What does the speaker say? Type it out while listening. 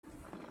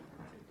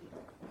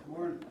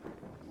Morning.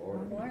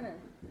 Morning. Morning.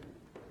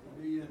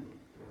 We'll be in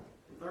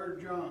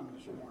 3 John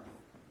this morning.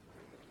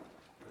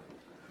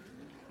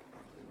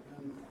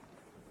 And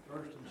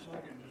first and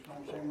second just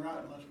don't seem right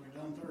unless we've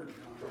done 3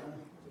 John,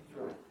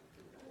 right?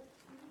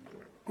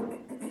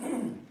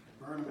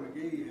 Vernon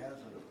McGee has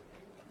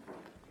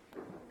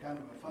a kind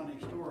of a funny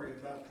story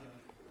about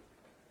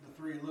the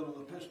 3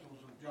 little epistles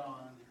of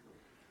John,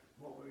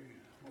 what we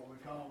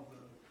call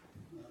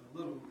the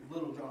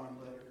little John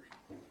letters.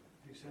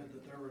 He said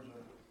that there was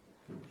a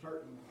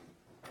certain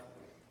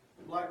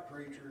black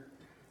preacher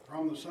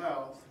from the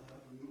South.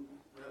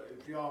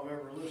 If y'all have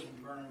ever listened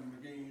to Vernon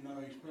McGee, you know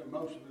he spent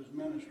most of his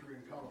ministry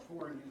in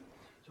California.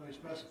 So he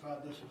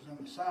specified this was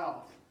in the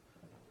South.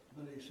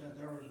 But he said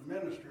there was a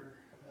minister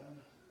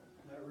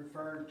that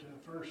referred to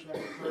 1st,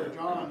 2nd, 3rd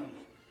John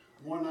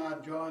as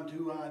one-eyed John,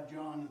 two-eyed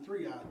John, and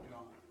three-eyed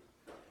John.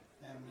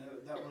 And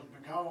that was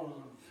because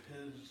of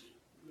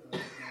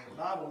his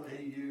Bible that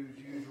he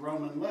used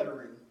Roman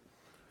lettering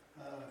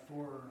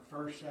for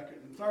 1st,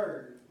 2nd, and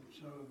 3rd.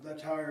 So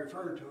that's how he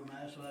referred to him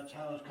as. So that's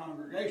how his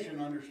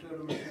congregation understood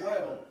him as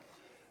well.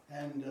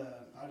 And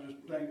I just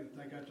think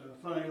that's a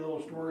funny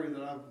little story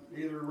that I've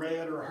either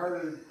read or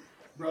heard.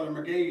 Brother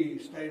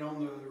McGee stayed on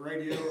the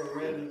radio or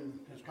read in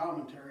his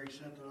commentary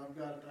set that I've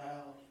got at the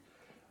house.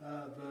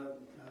 But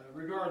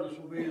regardless,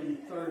 we'll be in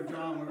 3rd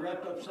John. We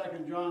wrapped up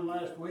 2nd John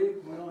last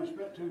week. We only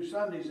spent 2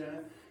 Sundays in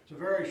it. It's a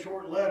very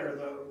short letter,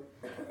 though.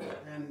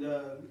 And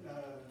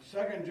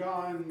 2nd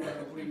John,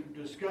 we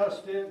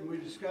discussed it, and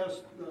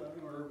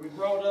we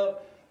brought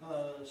up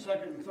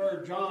 2nd and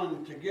 3rd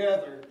John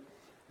together.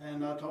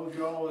 And I told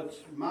you all it's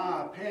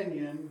my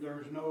opinion.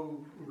 There's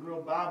no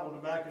real Bible to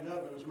back it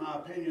up, but it's my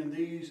opinion.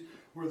 These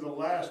were the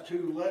last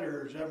 2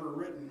 letters ever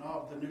written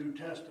of the New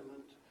Testament.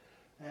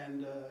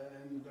 And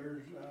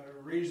there's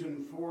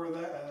reasons for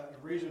that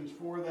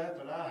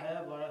I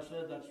have. Like I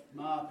said, that's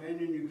my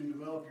opinion. You can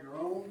develop your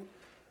own.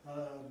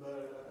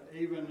 But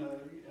even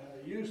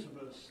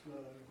Eusebius,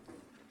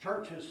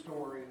 church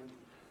historian,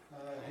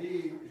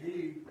 he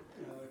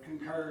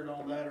concurred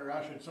on that, or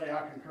I should say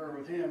I concur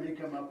with him. He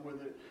come up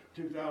with it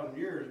 2,000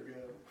 years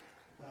ago,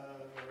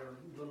 or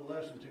a little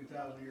less than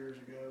 2,000 years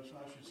ago, so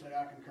I should say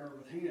I concur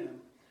with him.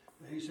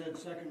 He said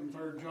 2nd and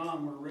 3rd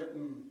John were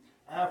written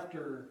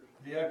after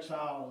the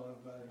exile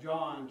of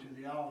John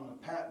to the island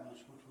of Patmos,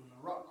 which was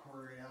a rock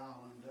quarry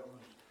island that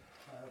was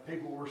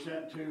people were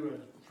sent to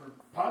for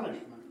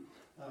punishment,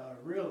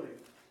 really,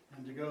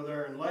 and to go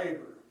there and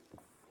labor.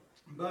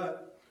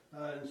 But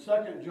in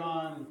 2nd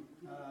John,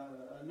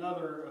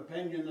 another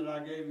opinion that I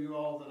gave you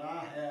all that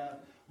I have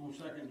on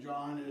 2nd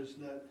John is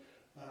that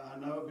I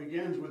know it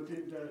begins with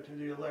to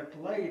the elect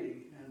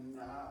lady, and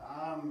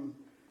I'm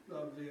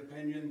of the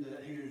opinion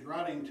that he is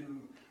writing to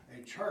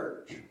a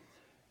church.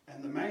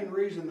 And the main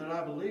reason that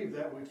I believe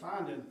that we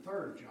find in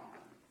 3rd John.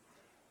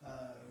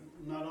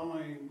 Not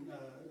only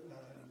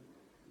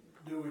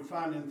do we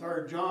find in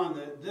 3rd John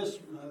that this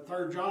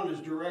 3rd John is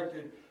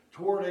directed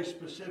toward a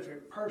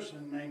specific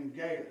person named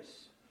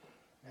Gaius.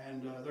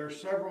 And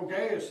there's several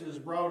Gaiuses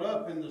brought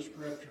up in the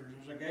scriptures.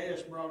 There's a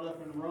Gaius brought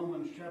up in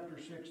Romans chapter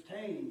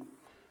 16.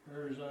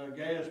 There's a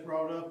Gaius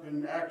brought up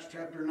in Acts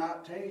chapter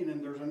 19.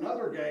 And there's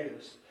another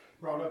Gaius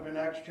brought up in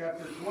Acts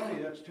chapter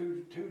 20. That's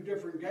two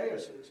different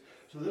Gaiuses.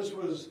 So this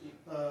was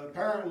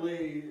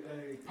apparently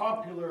a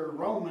popular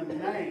Roman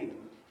name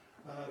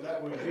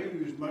that was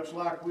used, much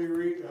like we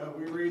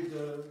read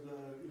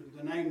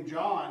the name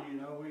John.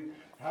 You know,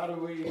 how do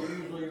we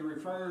usually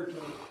refer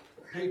to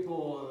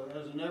people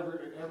as an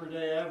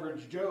everyday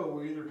average Joe?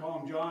 We either call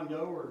him John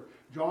Doe or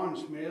John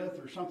Smith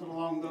or something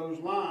along those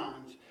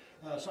lines.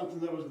 Something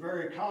that was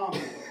very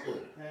common.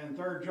 And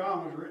 3rd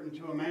John was written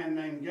to a man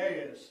named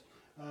Gaius.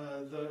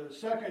 The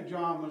 2nd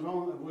John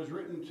was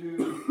written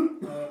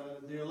to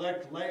the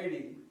elect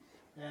lady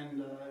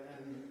and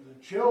the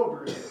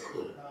children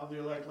of the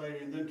elect lady.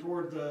 And then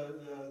toward the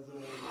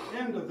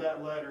end of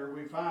that letter,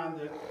 we find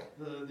that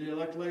the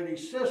elect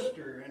lady's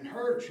sister and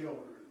her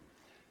children.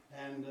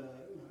 And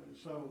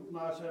so,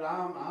 like I said,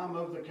 I'm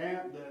of the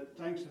camp that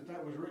thinks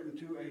that was written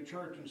to a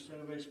church instead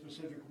of a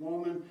specific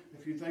woman.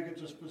 If you think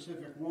it's a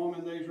specific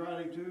woman that he's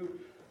writing to,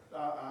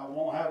 I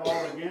won't have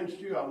all against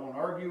you. I won't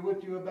argue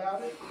with you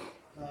about it.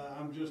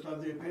 I'm just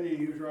of the opinion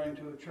he was writing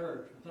to a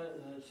church.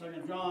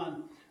 2nd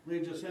John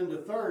leads us into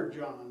 3rd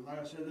John. Like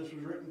I said, this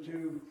was written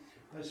to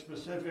a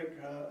specific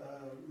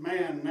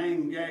man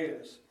named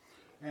Gaius.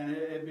 And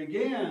it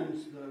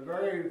begins, the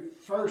very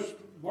first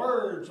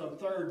words of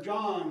 3rd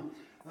John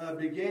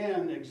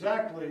began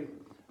exactly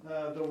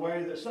the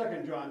way that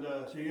 2nd John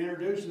does.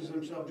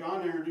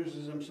 John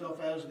introduces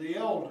himself as the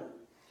elder.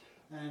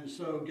 And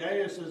so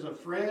Gaius is a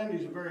friend.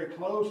 He's a very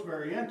close,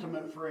 very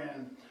intimate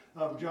friend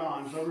of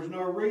John's. There was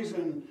no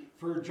reason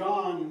for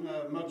John,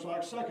 much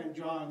like 2nd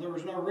John, there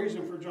was no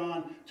reason for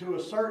John to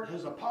assert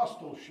his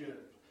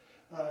apostleship.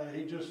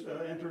 He just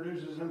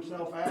introduces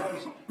himself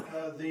as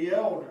the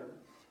elder.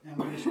 And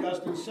we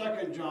discussed in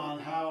 2nd John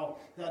how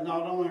that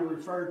not only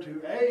referred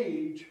to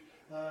age,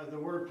 the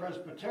word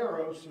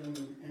presbyteros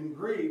in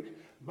Greek,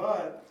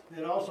 but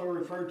it also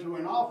referred to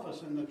an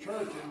office in the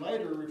church. It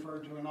later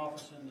referred to an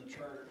office in the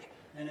church.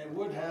 And it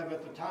would have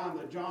at the time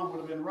that John would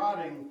have been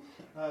writing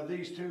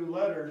these two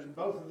letters.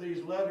 Both of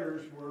these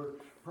letters were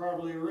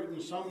probably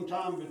written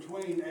sometime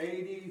between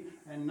 80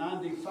 and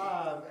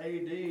 95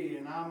 AD.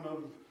 And I'm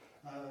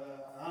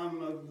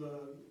of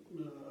the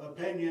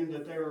opinion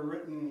that they were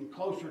written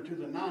closer to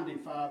the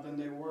 95 than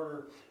they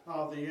were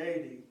of the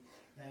 80.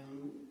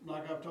 And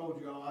like I've told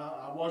you,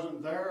 I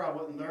wasn't there. I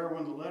wasn't there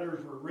when the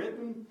letters were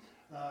written.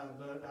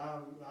 But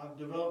I've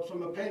developed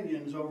some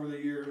opinions over the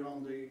years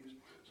on these.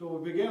 So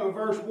we begin with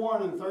verse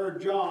 1 in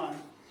 3 John. It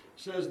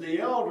says, the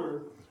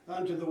elder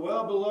unto the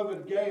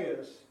well-beloved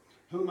Gaius,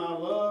 whom I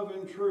love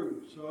in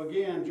truth. So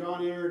again,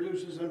 John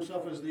introduces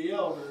himself as the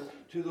elder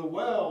to the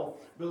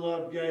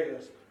well-beloved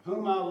Gaius,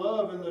 whom I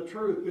love in the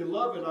truth.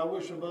 Beloved, I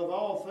wish above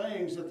all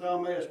things that thou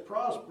mayest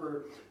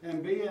prosper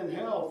and be in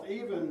health,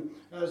 even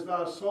as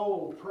thy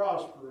soul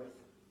prospereth.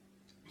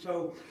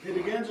 So he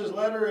begins his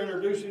letter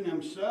introducing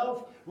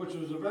himself, which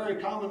was a very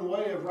common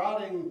way of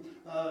writing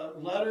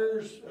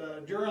letters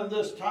during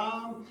this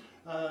time.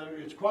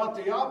 It's quite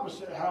the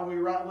opposite how we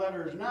write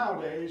letters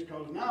nowadays,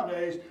 because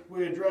nowadays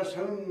we address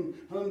whom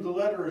the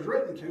letter is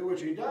written to,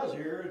 which he does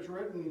here. It's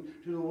written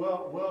to the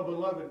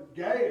well-beloved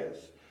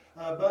Gaius,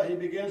 but he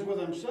begins with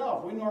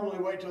himself. We normally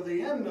wait till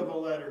the end of a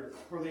letter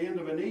or the end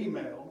of an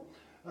email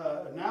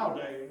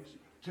nowadays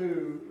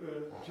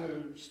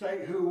to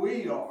state who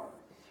we are.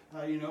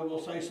 We'll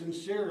say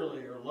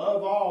sincerely or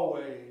love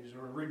always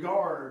or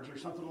regards or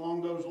something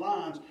along those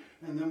lines,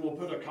 and then we'll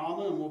put a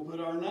comma and we'll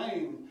put our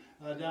name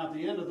down at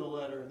the end of the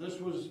letter.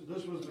 This was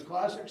the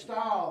classic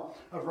style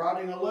of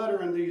writing a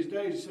letter in these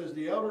days. It says,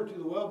 the elder to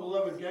the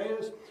well-beloved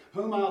Gaius,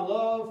 whom I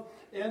love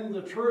in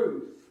the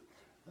truth.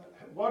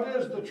 What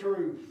is the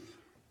truth?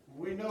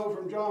 We know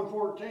from John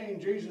 14,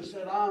 Jesus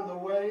said, I am the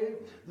way,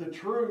 the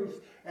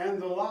truth,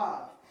 and the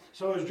life.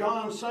 So is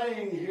John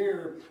saying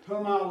here,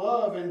 whom I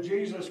love in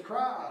Jesus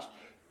Christ?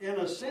 In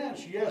a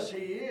sense, yes, he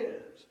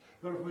is.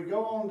 But if we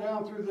go on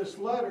down through this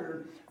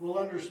letter, we'll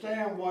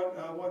understand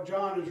what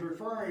John is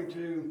referring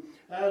to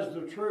as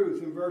the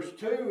truth. In verse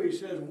 2, he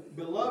says,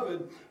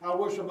 Beloved, I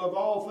wish above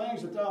all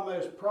things that thou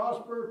mayest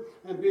prosper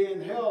and be in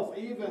health,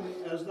 even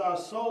as thy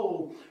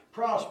soul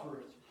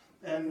prospereth.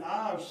 And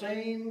I have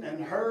seen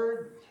and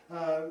heard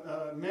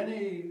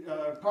many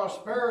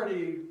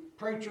prosperity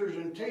preachers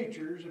and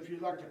teachers, if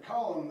you'd like to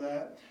call them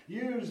that,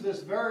 use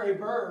this very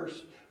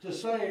verse to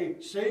say,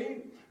 see,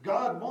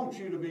 God wants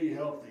you to be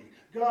healthy.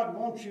 God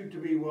wants you to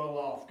be well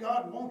off.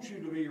 God wants you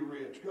to be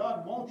rich.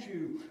 God wants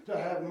you to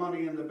have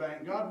money in the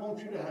bank. God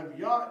wants you to have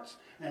yachts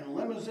and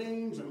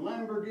limousines and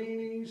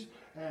Lamborghinis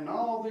and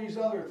all these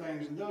other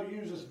things. And they'll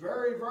use this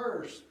very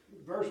verse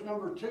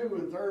number 2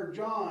 in 3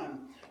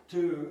 John,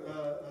 to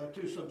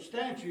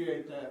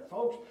substantiate that.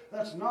 Folks,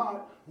 that's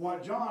not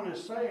what John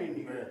is saying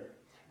here.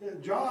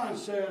 John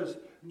says,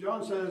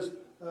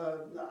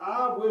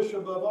 I wish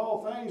above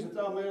all things that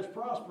thou mayest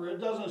prosper. It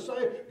doesn't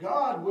say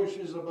God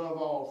wishes above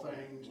all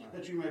things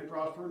that you may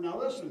prosper. Now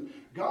listen,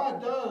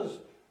 God does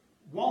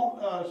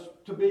want us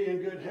to be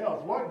in good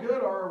health. What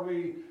good are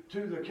we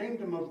to the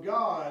kingdom of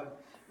God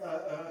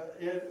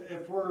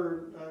if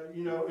we're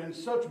in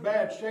such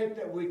bad shape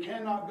that we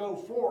cannot go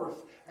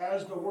forth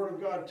as the Word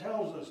of God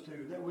tells us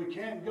to, that we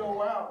can't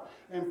go out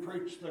and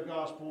preach the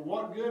gospel?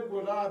 What good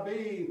would I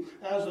be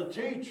as a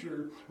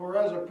teacher or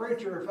as a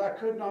preacher if I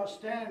could not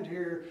stand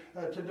here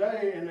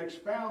today and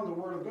expound the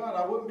Word of God?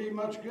 I wouldn't be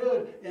much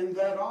good in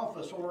that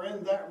office or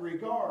in that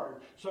regard.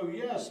 So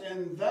yes,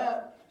 in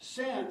that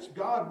sense,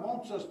 God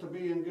wants us to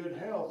be in good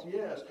health,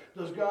 yes.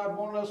 Does God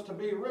want us to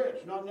be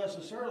rich? Not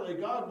necessarily.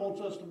 God wants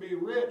us to be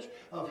rich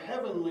of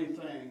heavenly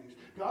things.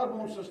 God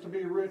wants us to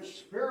be rich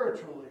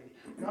spiritually.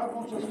 God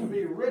wants us to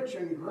be rich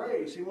in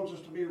grace. He wants us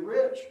to be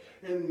rich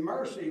in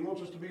mercy. He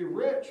wants us to be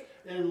rich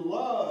in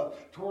love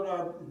toward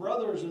our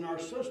brothers and our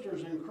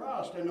sisters in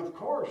Christ, and of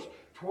course,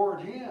 toward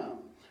Him.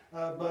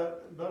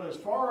 But as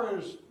far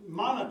as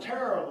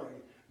monetarily,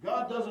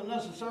 God doesn't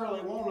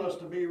necessarily want us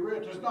to be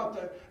rich. It's not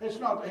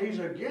that He's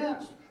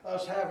against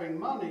us having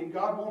money.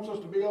 God wants us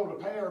to be able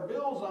to pay our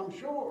bills, I'm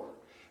sure.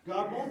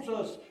 God wants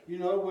us,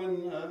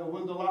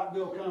 when the light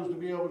bill comes, to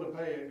be able to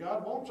pay it.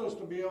 God wants us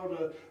to be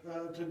able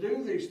to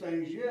do these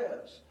things,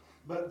 yes.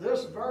 But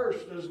this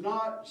verse does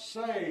not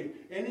say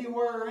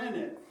anywhere in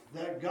it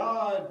that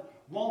God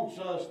wants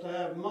us to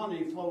have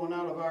money flowing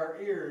out of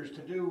our ears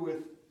to do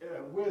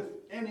with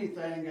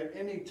anything at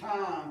any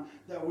time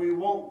that we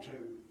want to.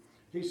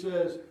 He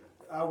says,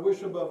 I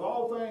wish above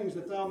all things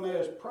that thou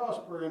mayest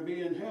prosper and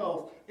be in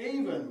health,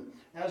 even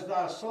as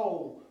thy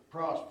soul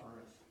prospereth.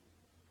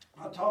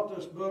 I taught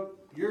this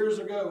book years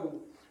ago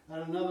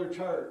at another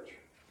church,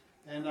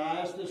 and I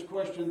asked this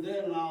question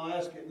then, and I'll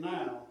ask it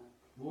now.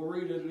 We'll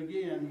read it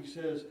again. He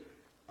says,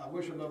 I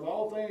wish above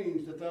all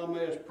things that thou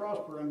mayest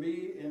prosper and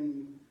be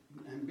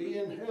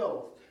in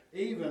health,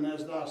 even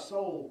as thy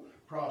soul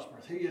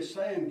prospereth. He is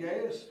saying,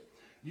 Gaius,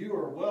 you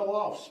are well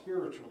off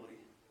spiritually.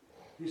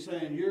 He's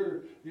saying,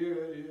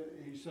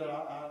 he said,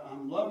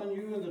 I'm loving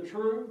you in the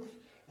truth,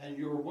 and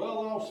you're well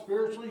off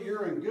spiritually,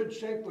 you're in good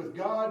shape with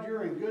God,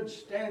 you're in good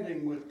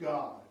standing with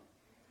God.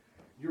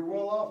 You're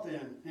well off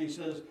then. And he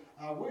says,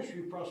 I wish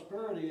you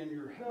prosperity in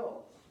your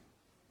health.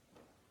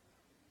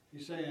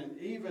 He's saying,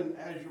 even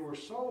as your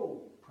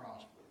soul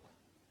prospers.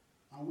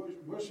 I'm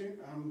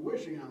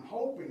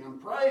hoping, I'm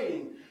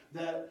praying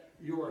that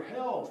your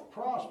health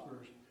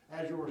prospers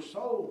as your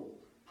soul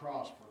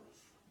prospereth.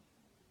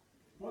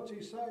 What's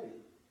he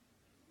saying?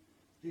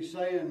 He's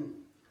saying,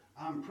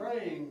 I'm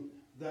praying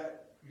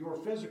that your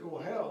physical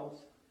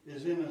health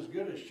is in as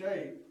good a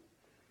shape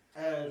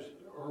as,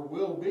 or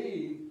will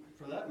be,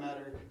 for that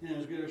matter, in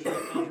as good a shape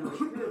as your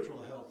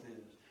spiritual health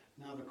is.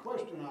 Now the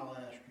question I'll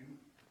ask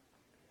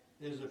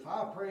you is, if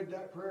I prayed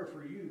that prayer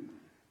for you,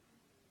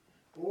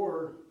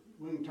 or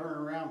we can turn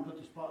around and put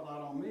the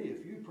spotlight on me,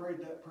 if you prayed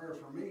that prayer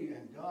for me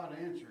and God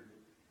answered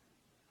it,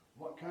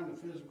 what kind of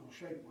physical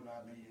shape would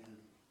I be in?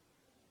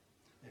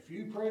 If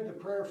you prayed the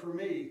prayer for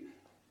me,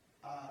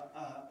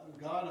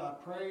 God, I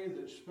pray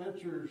that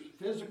Spencer's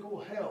physical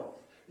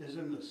health is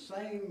in the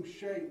same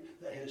shape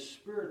that his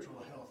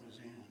spiritual health is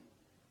in.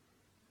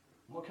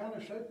 What kind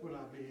of shape would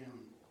I be in?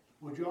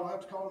 Would you all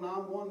have to call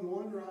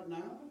 911 right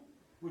now?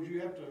 Would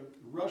you have to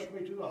rush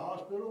me to the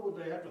hospital?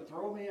 Would they have to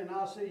throw me in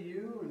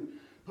ICU and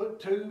put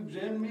tubes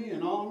in me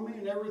and on me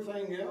and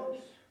everything else?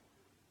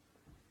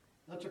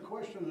 That's a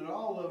question that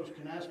all of us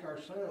can ask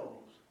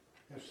ourselves.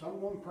 If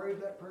someone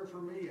prayed that prayer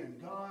for me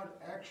and God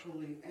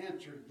actually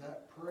answered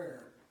that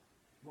prayer,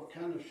 what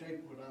kind of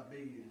shape would I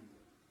be in?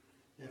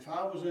 If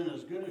I was in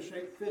as good a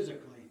shape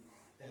physically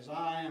as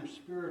I am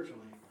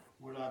spiritually,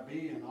 would I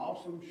be in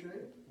awesome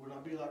shape? Would I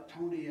be like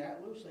Tony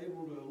Atlas,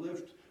 able to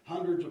lift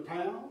hundreds of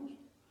pounds?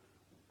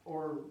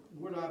 Or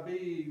would I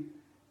be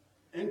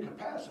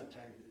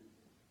incapacitated?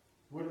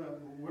 Would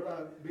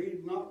I be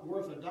not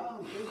worth a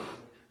dime physically?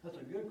 That's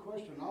a good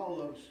question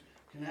all of us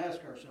can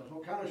ask ourselves.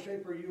 What kind of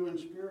shape are you in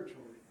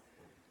spiritually?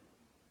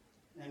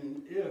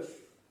 And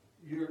if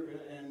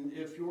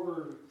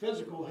your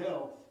physical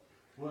health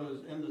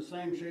was in the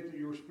same shape that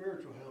your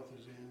spiritual health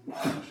is in,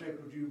 what kind of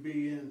shape would you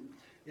be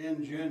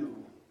in general?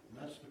 And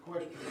that's the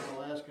question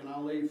I'll ask, and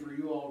I'll leave for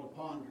you all to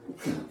ponder.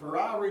 For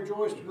I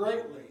rejoiced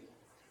greatly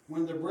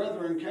when the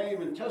brethren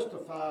came and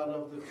testified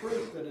of the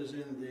truth that is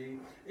in thee,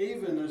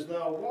 even as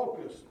thou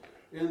walkest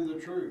in the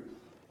truth.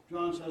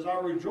 John says, I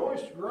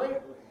rejoiced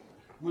greatly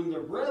when the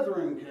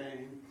brethren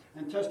came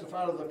and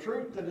testified of the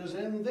truth that is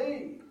in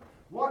thee.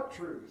 What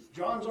truth?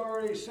 John's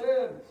already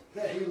said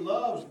that he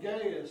loves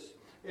Gaius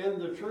in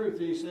the truth.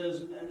 He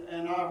says,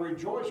 and I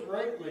rejoiced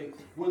greatly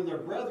when the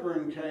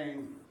brethren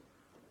came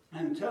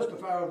and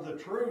testify of the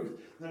truth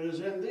that is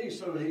in thee.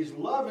 So he's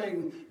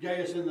loving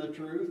Gaius in the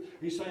truth.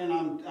 He's saying,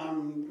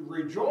 I'm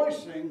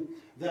rejoicing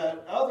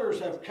that others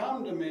have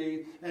come to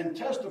me and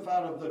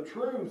testified of the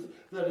truth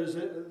that is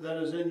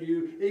in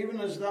you,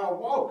 even as thou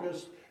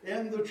walkest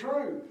in the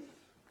truth.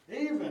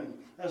 Even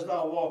as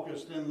thou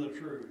walkest in the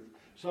truth.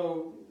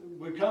 So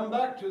we come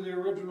back to the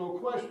original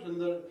question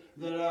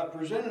that I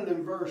presented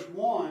in verse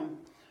 1.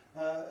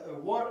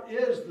 What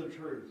is the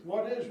truth?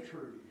 What is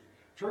truth?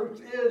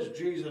 Truth is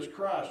Jesus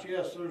Christ.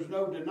 Yes, there's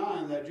no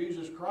denying that.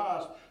 Jesus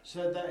Christ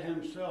said that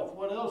himself.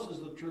 What else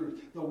is the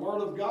truth? The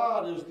Word of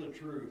God is the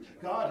truth.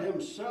 God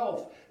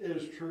himself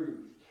is truth.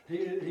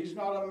 He's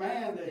not a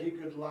man that he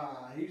could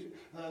lie.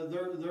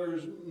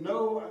 There's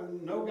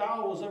no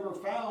guile was ever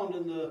found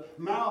in the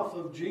mouth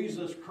of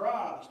Jesus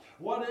Christ.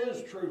 What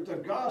is truth? The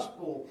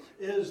gospel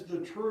is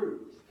the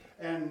truth.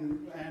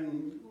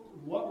 And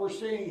what we're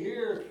seeing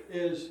here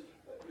is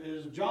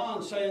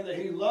John saying that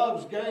he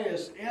loves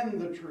Gaius in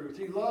the truth.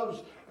 He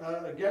loves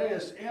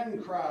Gaius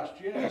in Christ,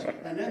 yes,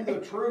 and in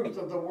the truth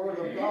of the Word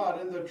of God,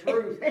 in the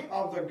truth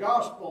of the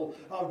gospel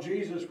of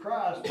Jesus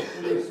Christ.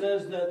 And he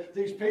says that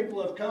these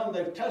people have come,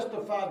 they've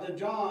testified to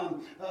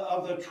John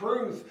of the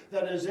truth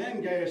that is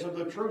in Gaius, of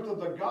the truth of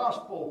the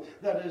gospel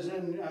that is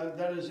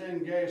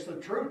in Gaius,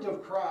 the truth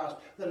of Christ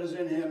that is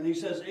in him. And he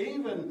says,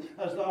 even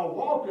as thou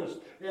walkest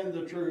in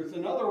the truth.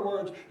 In other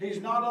words,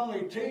 he's not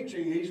only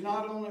teaching, he's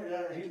not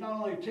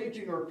only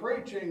teaching or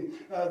preaching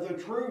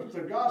the truth,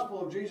 the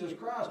gospel of Jesus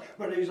Christ,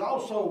 but he's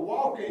also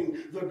walking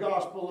the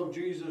gospel of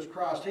Jesus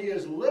Christ. He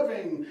is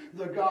living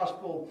the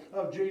gospel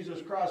of Jesus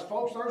Christ.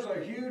 Folks, there's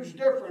a huge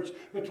difference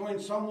between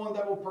someone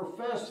that will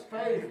profess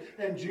faith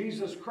in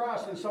Jesus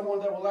Christ and someone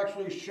that will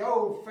actually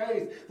show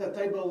faith that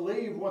they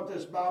believe what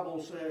this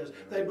Bible says.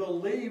 They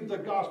believe the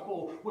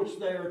gospel which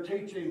they are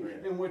teaching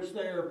and which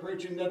they are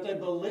preaching, that they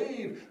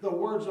believe the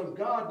words of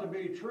God to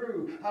be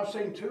true. I've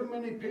seen too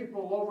many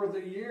people over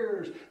the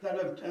years that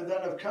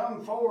have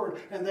come forward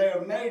and they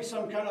have made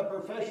some kind of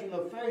profession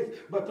of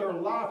faith, but their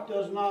life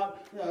does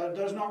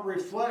not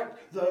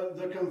reflect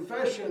the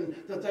confession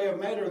that they have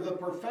made or the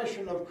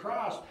profession of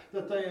Christ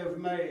that they have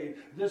made.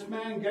 This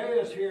man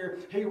Gaius here,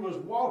 he was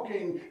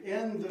walking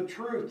in the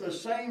truth, the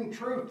same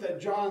truth that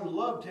John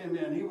loved him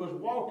in. He was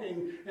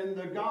walking in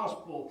the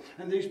gospel.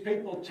 And these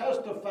people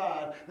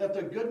testified that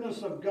the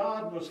goodness of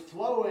God was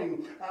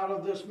flowing out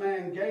of this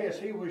man Gaius.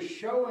 He was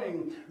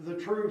showing the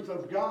truth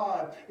of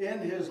God in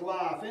his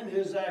life, in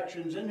his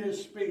actions, in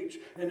his speech,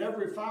 in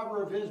every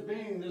fiber of his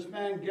being. This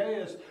man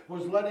Gaius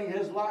was letting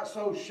his light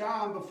so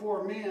shine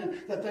before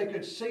men that they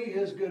could see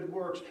his good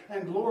works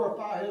and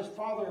glorify his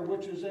Father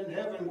which is in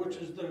heaven, which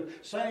is the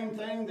same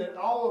thing that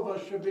all of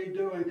us should be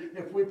doing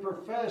if we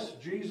profess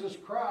Jesus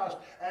Christ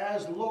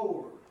as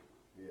Lord.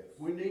 Yes.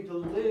 We need to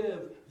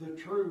live the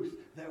truth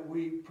that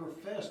we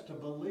profess to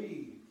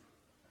believe.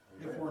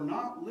 Amen. If we're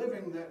not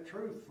living that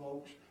truth,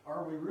 folks,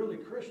 are we really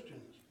Christians?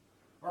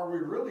 Are we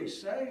really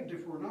saved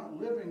if we're not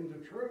living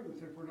the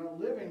truth, if we're not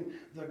living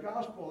the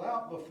gospel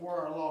out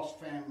before our lost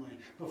family,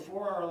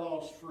 before our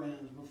lost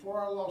friends,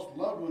 before our lost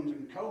loved ones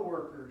and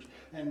co-workers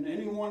and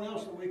anyone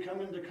else that we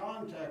come into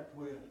contact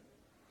with?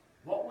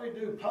 What we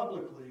do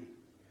publicly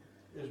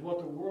is what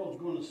the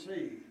world's going to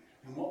see.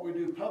 And what we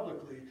do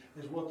publicly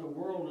is what the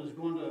world is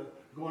going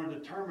to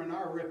determine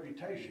our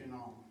reputation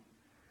on.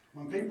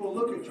 When people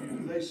look at you,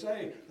 do they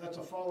say, that's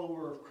a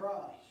follower of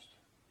Christ?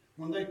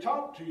 When they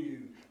talk to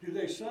you, do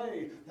they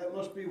say, that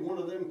must be one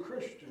of them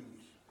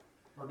Christians?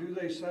 Or do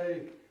they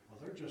say, well,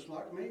 they're just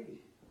like me.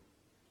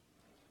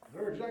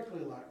 They're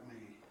exactly like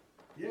me.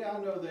 Yeah, I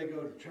know they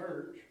go to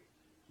church,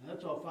 and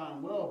that's all fine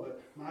and well,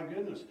 but my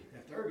goodness,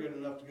 if they're good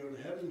enough to go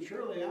to heaven,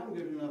 surely I'm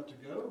good enough to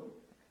go.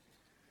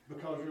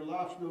 Because your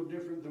life's no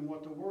different than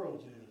what the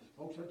world's is.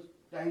 Folks, that's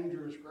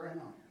dangerous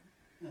ground.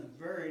 That's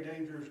very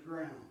dangerous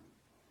ground.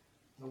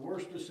 The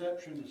worst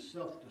deception is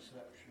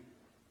self-deception.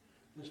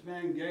 This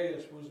man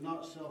Gaius was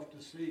not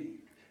self-deceived.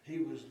 He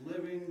was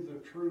living the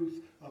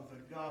truth of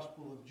the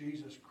gospel of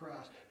Jesus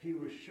Christ. He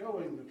was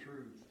showing the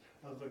truth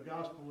of the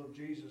gospel of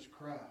Jesus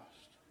Christ.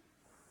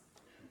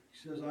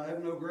 He says, I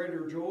have no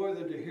greater joy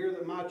than to hear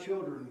that my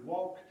children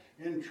walk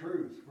in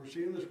truth. We're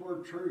seeing this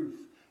word truth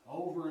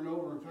over and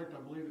over. In fact,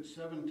 I believe it's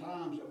 7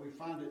 times that we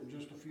find it in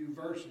just a few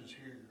verses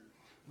here.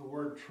 The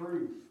word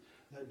truth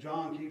that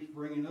John keeps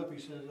bringing up. He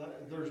says,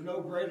 there's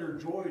no greater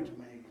joy to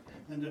me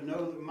than to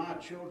know that my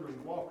children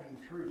walk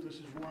in truth. This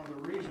is one of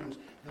the reasons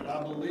that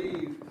I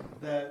believe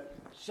that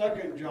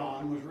 2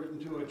 John was written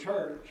to a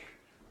church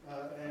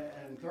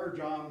and 3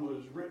 John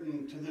was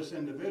written to this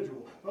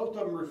individual. Both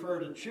of them refer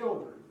to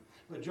children.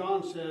 But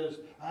John says,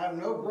 I have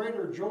no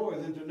greater joy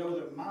than to know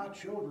that my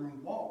children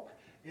walk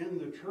in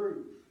the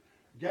truth.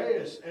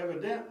 Gaius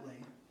evidently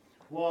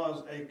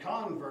was a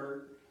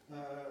convert,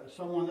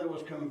 someone that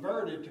was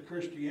converted to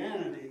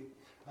Christianity,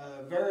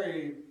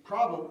 very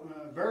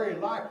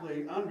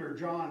likely under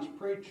John's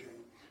preaching.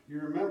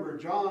 You remember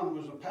John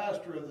was a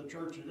pastor of the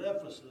church at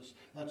Ephesus.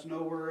 That's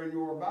nowhere in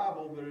your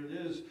Bible, but it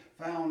is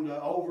found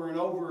over and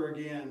over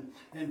again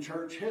in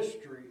church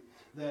history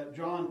that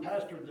John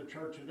pastored the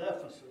church at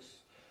Ephesus.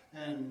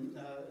 And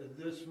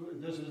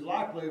this is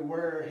likely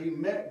where he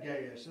met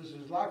Gaius. This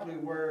is likely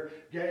where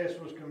Gaius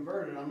was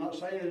converted. I'm not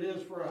saying it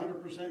is for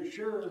 100%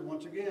 sure.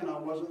 Once again, I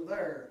wasn't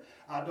there.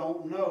 I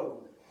don't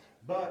know.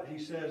 But he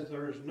says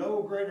there is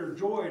no greater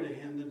joy to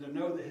him than to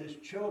know that his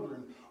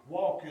children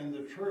walk in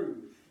the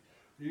truth.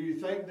 Do you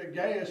think that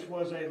Gaius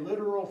was a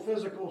literal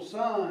physical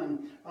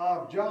son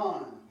of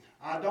John?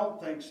 I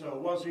don't think so.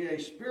 Was he a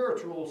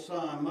spiritual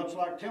son, much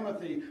like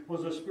Timothy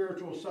was a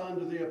spiritual son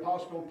to the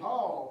Apostle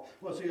Paul?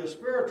 Was he a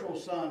spiritual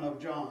son of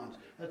John's?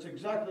 That's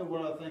exactly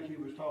what I think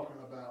he was talking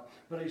about.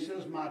 But he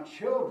says, my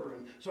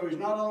children. So he's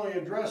not only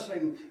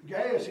addressing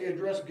Gaius, he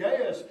addressed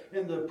Gaius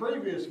in the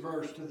previous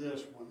verse to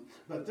this one.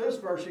 But this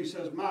verse, he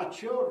says, my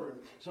children.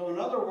 So in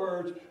other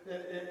words,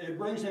 it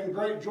brings him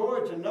great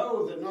joy to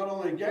know that not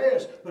only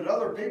Gaius, but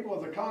other people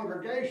of the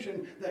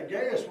congregation that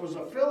Gaius was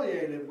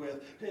affiliated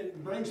with.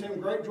 It brings him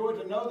great joy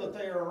to know that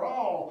they are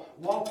all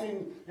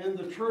walking in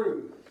the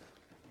truth.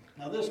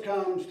 Now this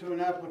comes to an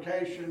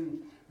application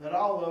that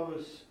all of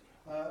us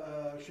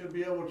should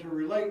be able to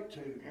relate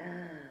to.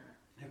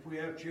 If we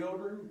have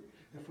children,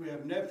 if we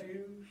have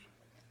nephews,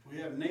 if we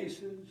have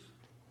nieces,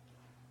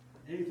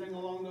 anything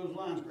along those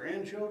lines,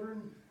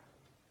 grandchildren,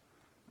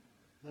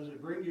 does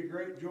it bring you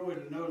great joy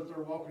to know that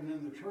they're walking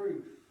in the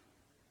truth?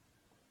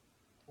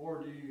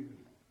 Or do you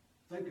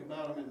think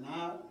about them at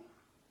night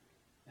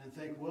and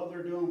think, well,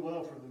 they're doing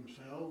well for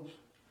themselves.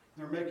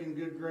 They're making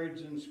good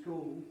grades in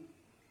school.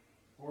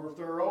 Or if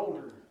they're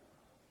older,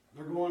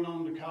 they're going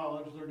on to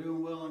college, they're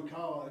doing well in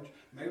college.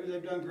 Maybe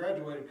they've done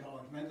graduated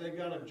college. Maybe they've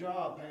got a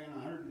job paying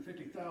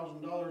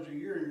 $150,000 a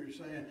year, and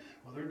you're saying,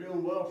 well, they're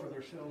doing well for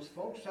themselves.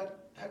 Folks,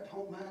 that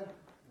don't matter.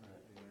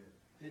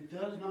 It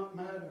does not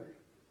matter.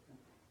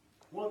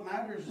 What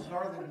matters is,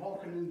 are they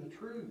walking in the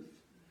truth?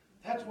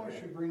 That's what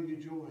should bring you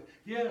joy.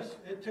 Yes,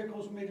 it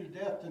tickles me to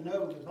death to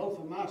know that both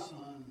of my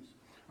sons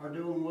are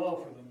doing well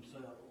for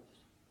themselves.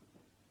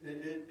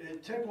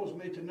 It tickles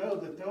me to know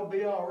that they'll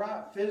be all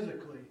right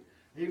physically,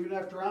 even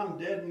after I'm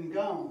dead and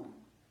gone.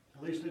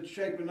 At least it's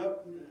shaping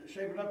up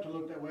to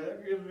look that way.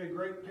 That gives me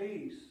great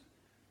peace.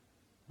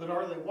 But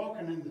are they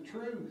walking in the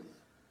truth?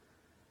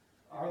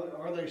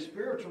 Are they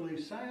spiritually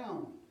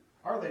sound?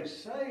 Are they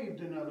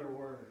saved, in other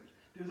words?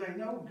 Do they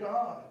know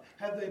God?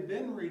 Have they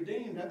been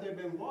redeemed? Have they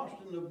been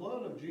washed in the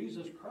blood of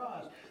Jesus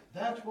Christ?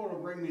 That's what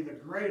will bring me the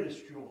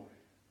greatest joy.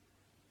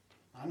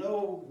 I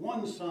know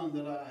one son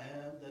that I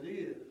have that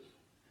is,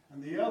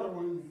 and the other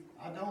one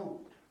I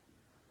don't.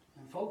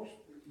 And folks,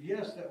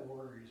 yes, that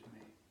worries me.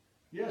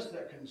 Yes,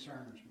 that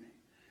concerns me.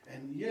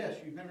 And yes,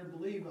 you better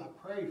believe I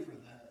pray for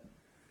that.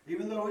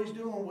 Even though he's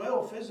doing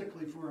well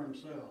physically for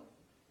himself,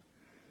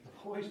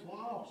 the boy's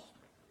lost.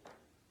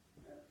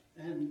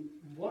 And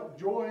what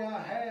joy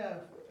I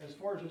have as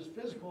far as his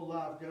physical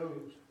life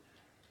goes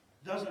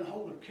doesn't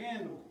hold a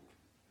candle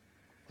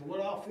to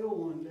what I'll feel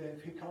one day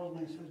if he calls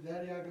me and says,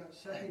 Daddy, I got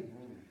saved.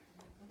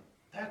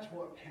 That's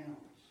what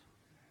counts.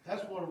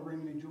 That's what will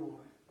bring me joy.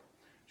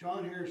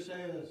 John here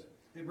says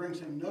it brings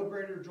him no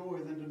greater joy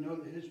than to know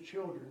that his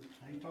children,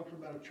 and he talks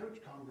about a church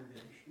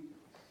congregation,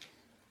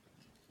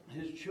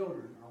 his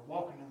children are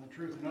walking in the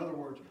truth. In other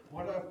words,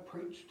 what I've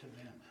preached to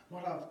them,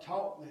 what I've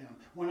taught them,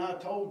 when I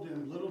told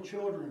them, little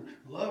children,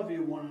 love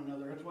you one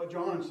another. That's what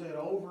John said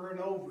over and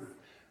over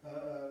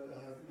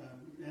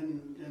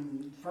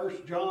in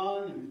 1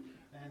 John,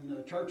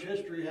 and church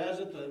history has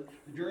it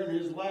that during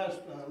his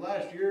last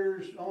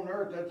years on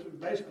earth, that's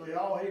basically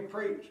all he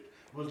preached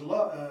was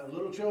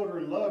little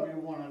children, love you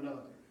one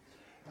another.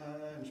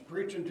 And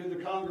preaching to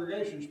the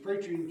congregations,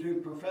 preaching to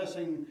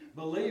professing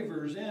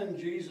believers in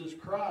Jesus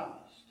Christ.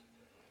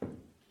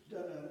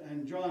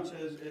 And John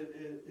says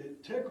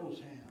it tickles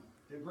him.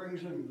 It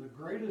brings him the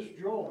greatest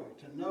joy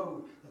to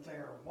know that they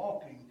are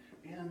walking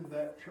in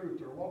that truth.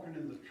 They're walking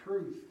in the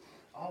truth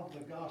of the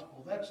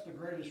gospel. That's the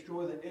greatest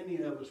joy that any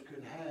of us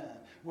could have.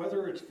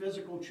 Whether it's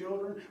physical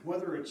children,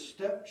 whether it's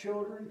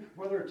stepchildren,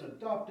 whether it's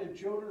adopted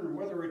children, or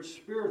whether it's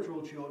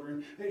spiritual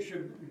children,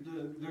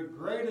 the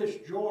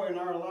greatest joy in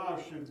our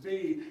lives should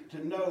be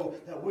to know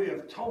that we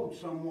have told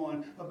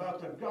someone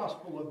about the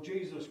gospel of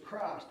Jesus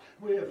Christ.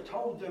 We have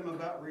told them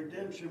about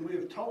redemption. We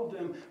have told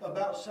them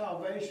about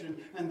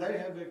salvation, and they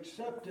have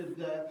accepted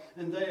that,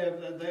 and they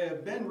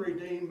have been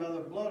redeemed by the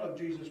blood of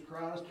Jesus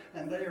Christ,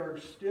 and they are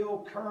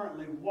still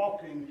currently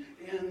walking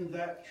in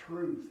that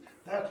truth.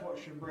 That's what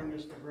should bring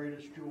us the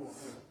greatest joy.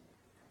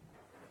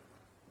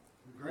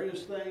 The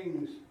greatest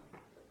things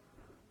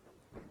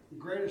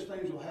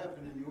will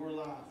happen in your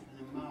life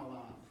and in my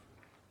life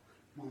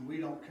when we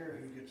don't care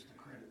who gets the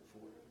credit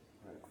for it.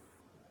 Right.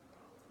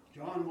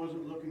 John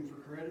wasn't looking for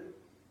credit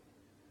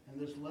in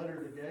this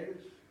letter to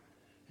Gaius.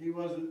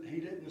 He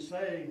didn't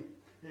say,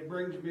 it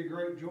brings me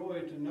great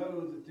joy to know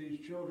that these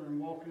children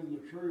walk in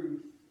the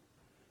truth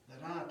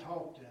that I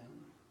taught them.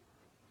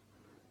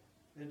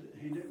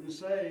 He didn't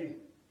say,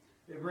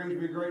 it brings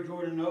me great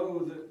joy to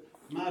know that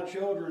my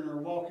children are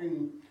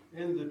walking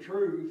in the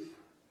truth,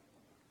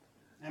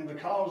 and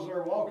because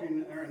they're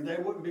walking, and they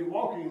wouldn't be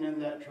walking in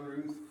that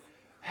truth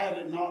had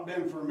it not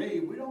been for me.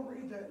 We don't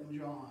read that in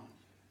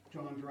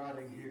John's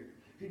writing here.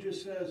 He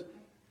just says,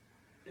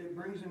 it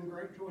brings him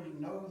great joy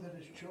to know that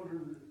his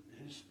children,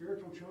 his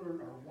spiritual children,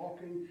 are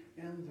walking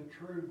in the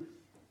truth.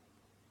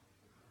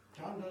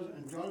 John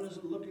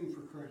isn't looking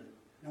for credit,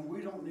 and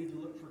we don't need to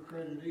look for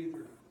credit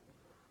either.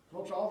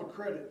 Folks, all the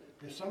credit,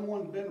 if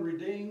someone's been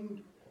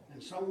redeemed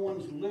and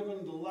someone's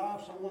living the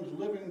life, someone's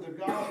living the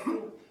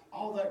gospel,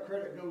 all that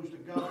credit goes to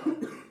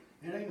God.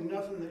 It ain't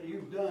nothing that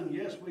you've done.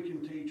 Yes, we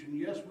can teach, and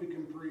yes, we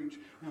can preach,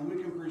 and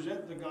we can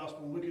present the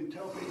gospel, and we can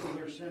tell people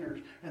they're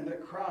sinners, and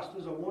that Christ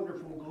is a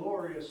wonderful,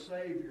 glorious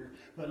Savior.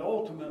 But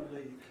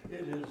ultimately,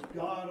 it is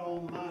God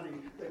Almighty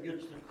that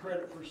gets the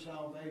credit for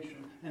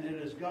salvation, and it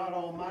is God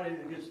Almighty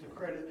that gets the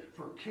credit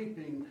for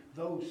keeping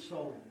those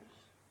souls.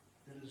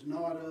 It is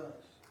not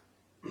us.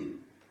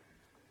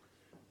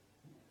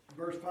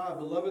 Verse 5,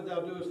 Beloved, thou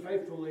doest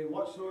faithfully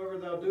whatsoever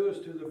thou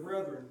doest to the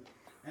brethren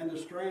and the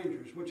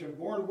strangers, which have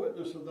borne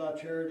witness of thy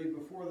charity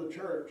before the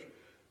church,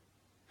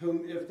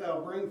 whom if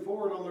thou bring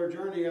forward on their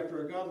journey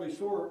after a godly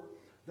sort,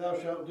 thou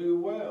shalt do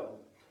well,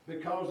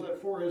 because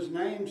that for his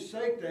name's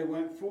sake they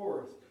went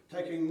forth,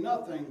 taking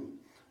nothing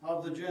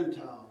of the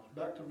Gentiles.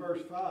 Back to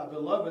verse 5,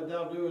 Beloved,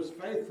 thou doest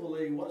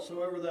faithfully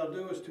whatsoever thou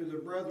doest to the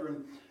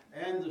brethren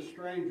and the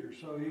strangers.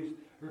 So he's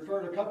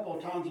referred a couple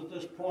of times at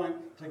this point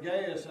to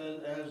Gaius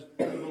as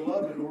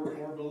beloved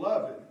or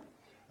beloved.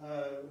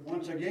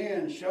 Once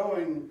again,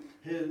 showing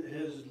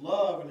his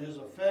love and his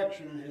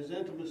affection and his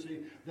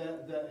intimacy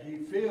that he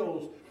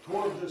feels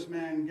towards this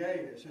man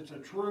Gaius. It's a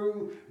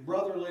true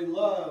brotherly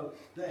love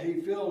that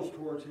he feels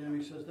towards him.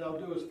 He says, Thou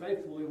doest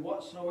faithfully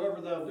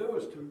whatsoever thou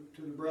doest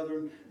to the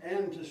brethren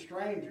and to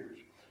strangers.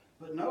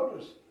 But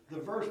notice the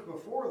verse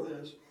before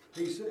this,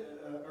 he said,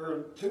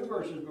 or two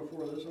verses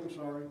before this, I'm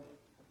sorry.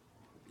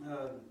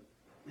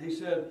 He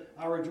said,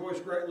 I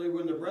rejoiced greatly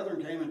when the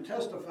brethren came and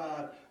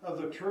testified of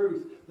the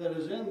truth that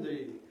is in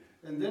thee.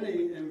 And then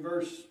in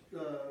verse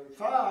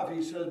 5,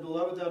 he says,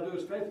 Beloved, thou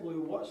doest faithfully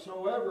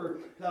whatsoever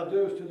thou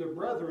doest to the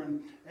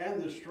brethren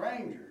and the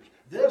strangers.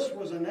 This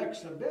was an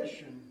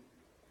exhibition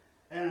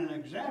and an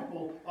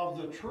example of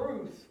the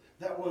truth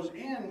that was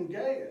in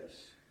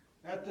Gaius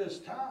at this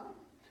time.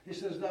 He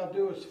says, thou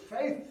doest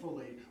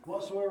faithfully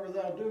whatsoever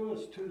thou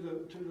doest to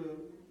the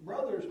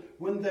brothers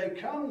when they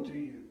come to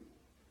you.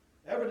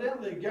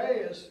 Evidently,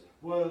 Gaius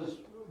was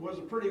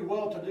a pretty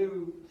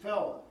well-to-do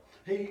fellow.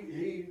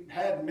 He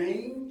had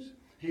means.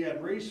 He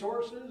had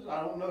resources. I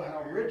don't know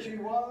how rich he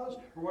was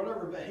or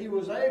whatever, but he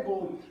was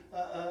able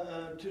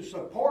to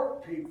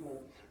support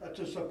people,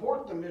 to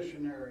support the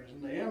missionaries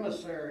and the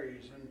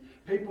emissaries and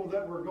people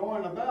that were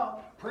going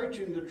about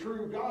preaching the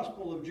true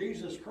gospel of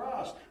Jesus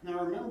Christ. Now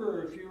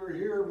remember, if you were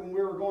here when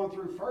we were going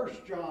through 1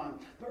 John,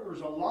 there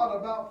was a lot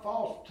about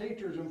false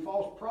teachers and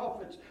false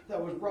prophets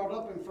that was brought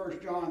up in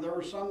 1 John. There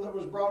was some that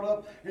was brought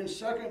up in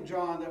 2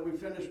 John that we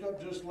finished up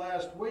just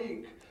last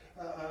week.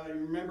 You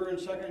remember in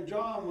 2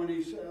 John when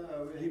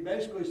he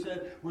basically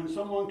said, when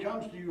someone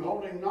comes to you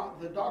holding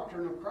not the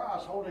doctrine of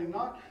Christ, holding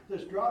not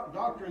this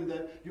doctrine,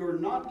 that you're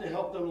not to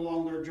help them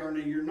along their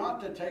journey, you're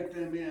not to take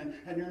them in,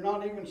 and you're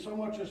not even so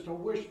much as to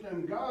wish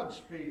them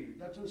Godspeed.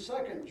 That's in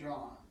 2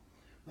 John.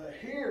 But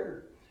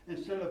here,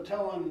 instead of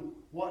telling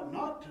what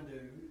not to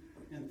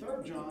do, in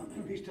 3 John,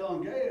 he's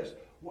telling Gaius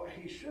what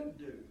he should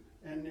do.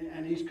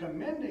 And he's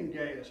commending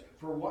Gaius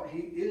for what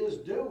he is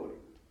doing.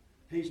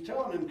 He's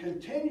telling him,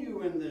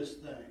 continue in this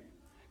thing.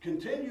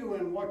 Continue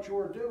in what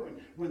you're doing.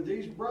 When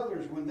these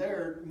brothers, when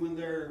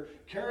they're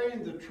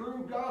carrying the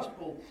true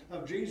gospel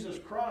of Jesus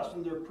Christ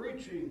and they're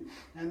preaching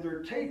and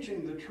they're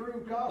teaching the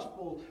true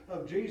gospel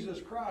of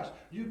Jesus Christ,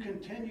 you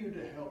continue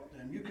to help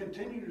them. You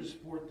continue to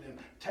support them.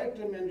 Take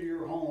them into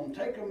your home.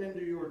 Take them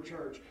into your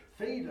church.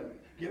 Feed them.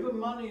 Give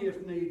them money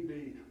if need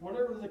be.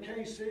 Whatever the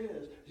case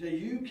is.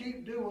 You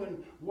keep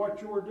doing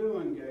what you're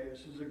doing,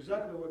 Gaius. Is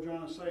exactly what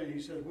John is saying. He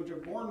says, which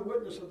have borne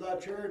witness of thy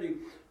charity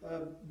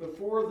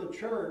before the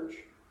church,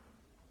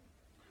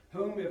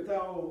 whom if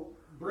thou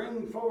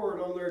bring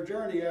forward on their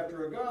journey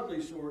after a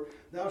godly sort,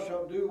 thou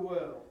shalt do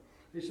well.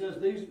 He says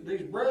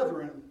these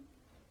brethren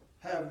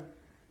have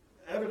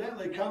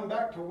evidently come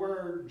back to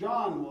where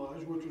John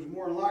was, which was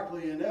more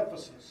likely in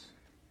Ephesus.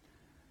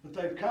 But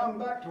they've come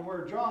back to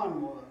where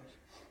John was.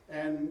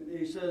 And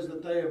he says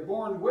that they have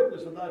borne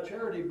witness of thy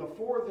charity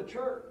before the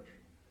church.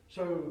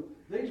 So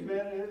these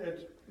men,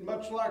 it's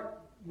much like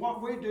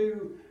what we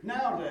do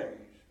nowadays.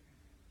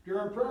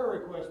 During prayer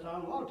request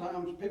time, a lot of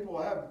times people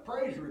have a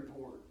praise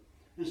report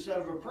instead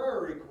of a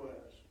prayer request.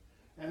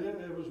 And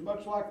it was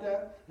much like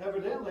that,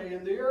 evidently,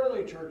 in the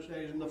early church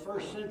days, in the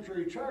first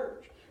century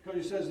church.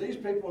 Because he says these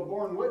people have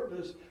borne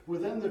witness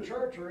within the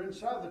church or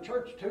inside the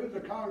church to the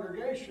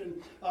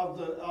congregation of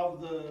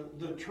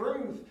the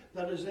truth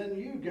that is in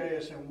you,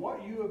 Gaius, and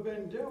what you have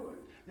been doing.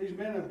 These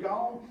men have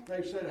gone.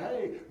 They've said,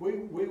 hey,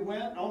 we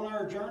went on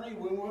our journey.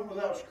 We went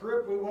without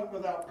script. We went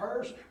without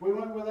purse. We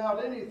went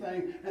without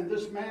anything. And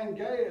this man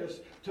Gaius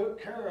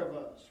took care of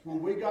us.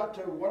 When we got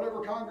to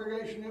whatever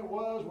congregation it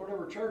was,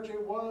 whatever church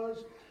it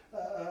was,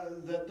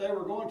 that they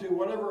were going to,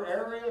 whatever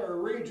area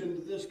or region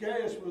that this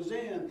Gaius was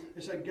in,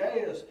 it said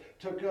Gaius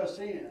took us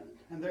in.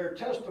 And they're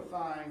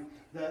testifying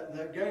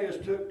that Gaius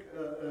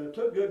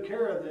took good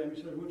care of them.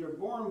 He said, which are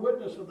borne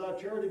witness of thy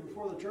charity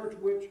before the church,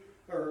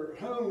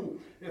 whom,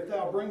 if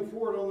thou bring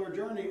forward on their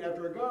journey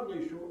after a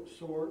godly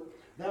sort,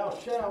 thou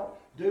shalt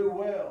do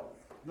well.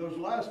 Those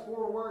last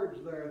 4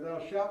 words there, thou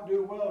shalt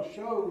do well,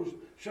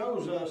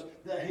 shows us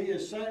that he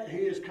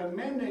is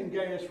commending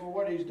Gaius for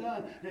what he's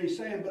done. And he's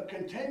saying, but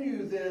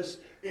continue this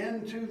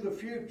into the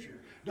future.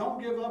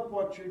 Don't give up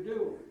what you're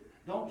doing.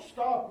 Don't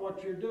stop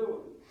what you're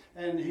doing.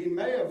 And he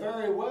may have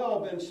very well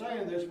been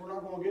saying this. We're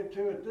not going to get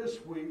to it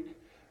this week.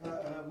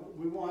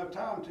 We won't have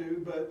time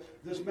to, but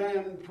this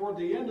man, toward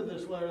the end of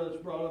this letter that's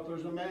brought up,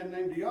 there's a man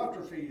named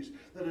Diotrephes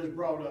that is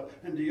brought up.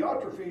 And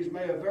Diotrephes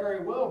may have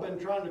very well been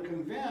trying to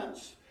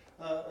convince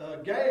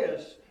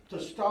Gaius to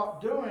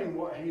stop doing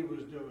what he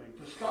was doing,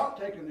 to stop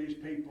taking these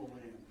people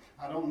in.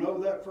 I don't know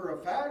that for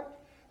a fact,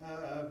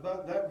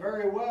 but that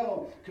very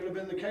well could have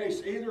been the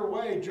case. Either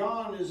way,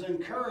 John is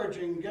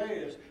encouraging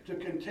Gaius to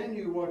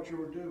continue what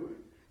you're doing.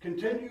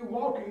 Continue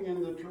walking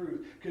in the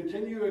truth.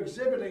 Continue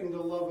exhibiting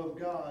the love of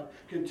God.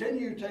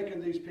 Continue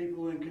taking these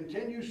people in.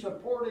 Continue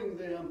supporting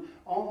them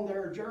on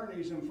their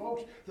journeys. And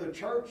folks, the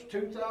church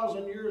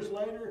 2,000 years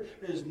later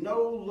is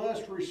no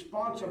less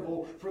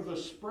responsible for the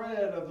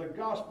spread of the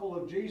gospel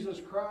of Jesus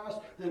Christ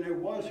than it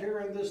was here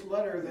in this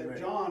letter that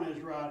John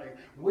is writing.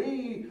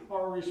 We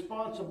are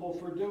responsible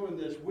for doing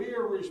this. We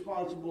are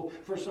responsible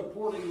for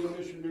supporting the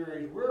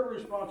missionaries. We're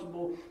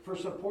responsible for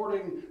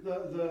supporting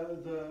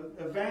the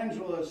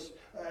evangelists.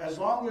 As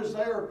long as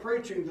they are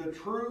preaching the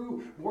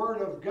true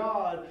Word of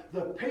God,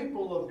 the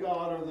people of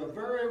God are the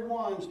very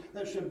ones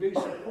that should be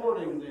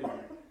supporting them.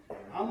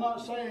 I'm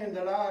not saying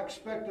that I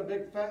expect a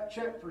big fat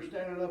check for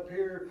standing up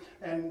here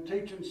and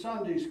teaching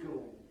Sunday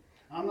school.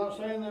 I'm not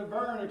saying that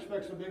Vern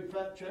expects a big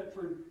fat check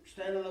for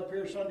standing up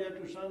here Sunday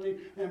after Sunday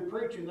and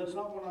preaching. That's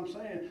not what I'm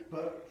saying.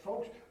 But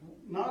folks,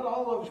 not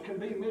all of us can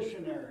be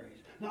missionaries.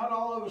 Not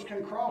all of us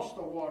can cross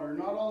the water.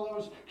 Not all of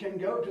us can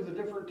go to the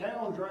different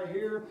towns right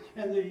here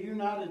in the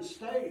United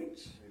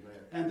States.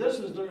 And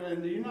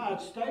and the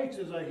United States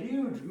is a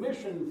huge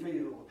mission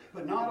field.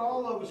 But not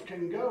all of us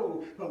can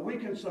go, but we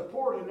can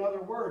support. In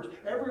other words,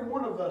 every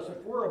one of us,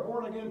 if we're a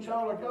born-again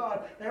child of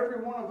God, every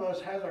one of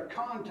us has a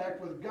contact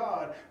with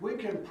God. We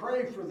can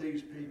pray for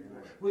these people.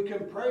 We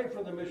can pray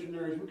for the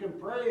missionaries. We can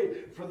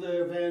pray for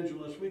the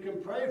evangelists. We can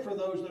pray for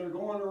those that are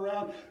going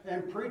around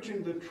and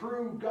preaching the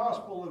true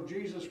gospel of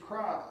Jesus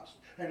Christ.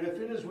 And if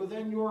it is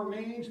within your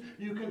means,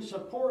 you can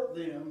support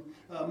them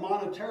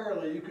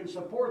monetarily. You can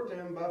support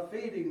them by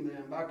feeding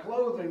them, by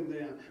clothing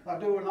them, by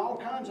doing all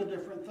kinds of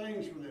different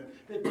things for them.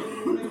 It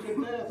tickled me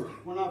to death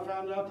when I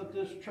found out that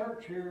this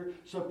church here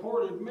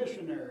supported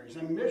missionaries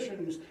and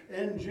missions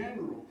in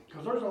general.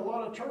 Because there's a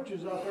lot of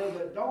churches out there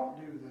that don't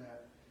do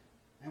that.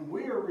 And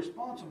we are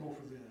responsible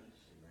for this.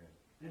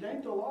 It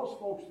ain't the lost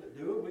folks that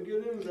do it. We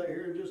get into that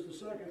here in just a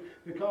second.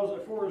 Because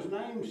for his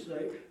name's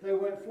sake, they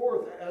went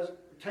forth as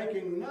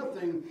taking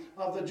nothing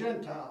of the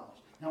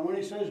Gentiles. Now when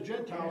he says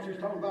Gentiles, he's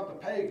talking about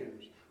the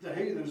pagans, the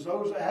heathens,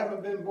 those that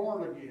haven't been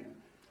born again.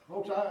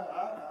 Folks,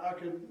 I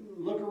could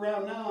look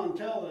around now and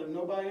tell that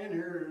nobody in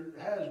here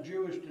has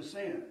Jewish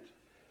descent.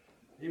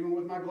 Even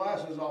with my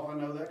glasses off, I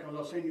know that because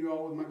I've seen you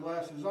all with my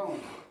glasses on.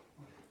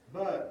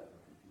 But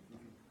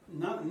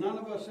none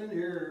of us in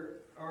here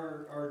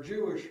are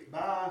Jewish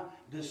by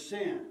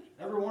descent.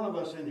 Every one of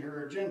us in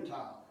here are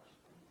Gentiles.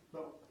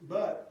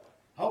 But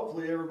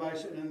hopefully everybody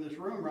sitting in this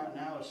room right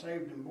now is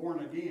saved and born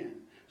again.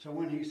 So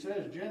when he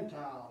says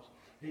Gentiles,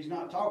 he's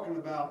not talking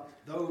about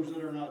those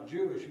that are not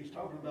Jewish. He's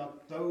talking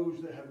about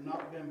those that have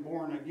not been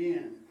born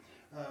again.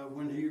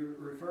 When he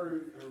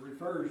refers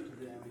to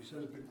them, he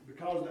says,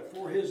 because that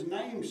for his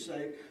name's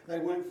sake they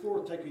went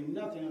forth taking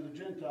nothing of the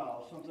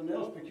Gentiles. Something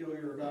else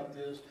peculiar about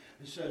this,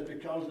 it says,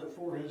 because that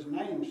for his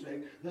name's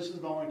sake, this is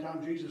the only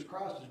time Jesus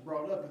Christ is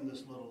brought up in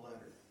this little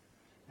letter.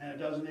 And it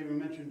doesn't even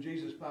mention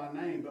Jesus by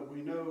name, but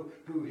we know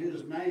who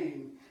his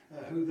name,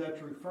 who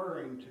that's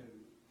referring to.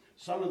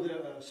 Some of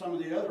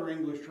the other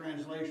English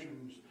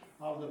translations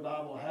of the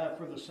Bible have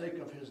for the sake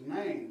of his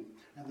name,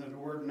 and the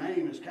word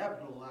name is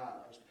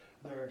capitalized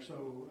there.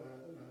 So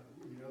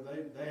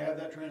they have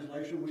that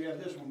translation. We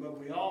have this one, but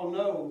we all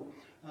know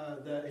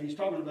that he's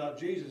talking about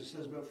Jesus. It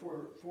says, but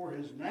for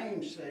his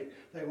name's sake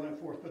they went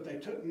forth, but they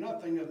took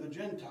nothing of the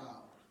Gentiles.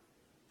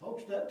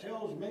 Folks, that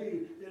tells me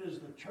it is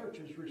the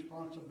church's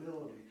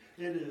responsibility.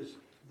 It is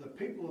the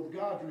people of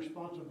God's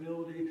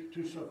responsibility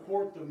to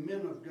support the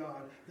men of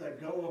God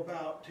that go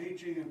about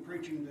teaching and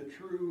preaching the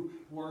true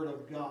Word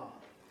of God.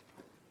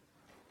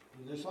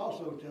 And this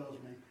also tells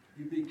me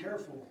you be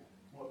careful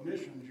what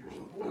missions you're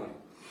supporting.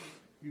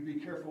 You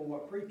be careful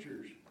what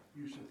preachers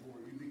you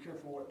support. You be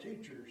careful what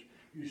teachers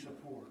you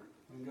support.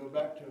 We can go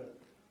back to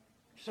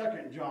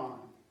 2 John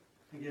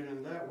and get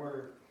into that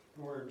where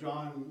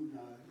John...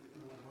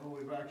 Well,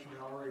 we've actually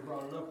already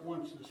brought it up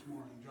once this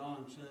morning.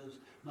 John says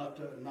not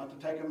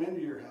to take them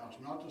into your house,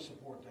 not to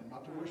support them,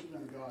 not to wish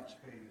them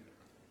Godspeed.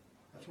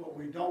 That's what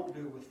we don't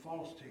do with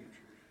false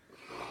teachers.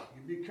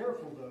 You be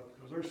careful though,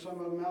 because there's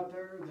some of them out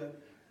there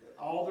that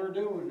all they're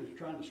doing is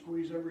trying to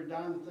squeeze every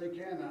dime that they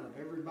can out of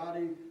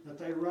everybody that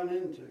they run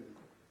into.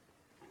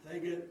 If they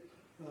get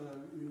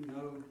 $25,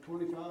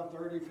 $30,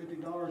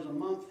 $50 a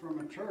month from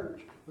a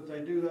church, but they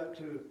do that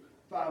to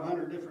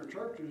 500 different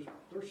churches,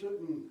 they're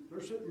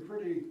sitting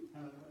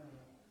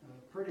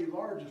pretty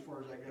large as far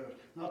as that goes.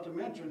 Not to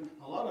mention,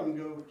 a lot of them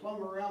go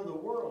plumb around the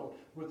world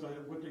with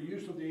the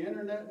use of the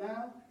internet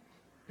now.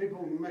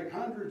 People make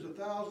hundreds of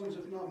thousands,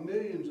 if not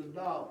millions of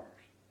dollars,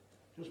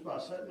 just by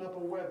setting up a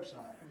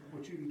website,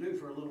 which you can do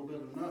for a little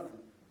bit of nothing,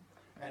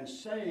 and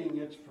saying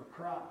it's for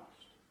Christ.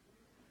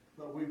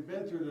 But we've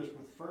been through this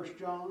with 1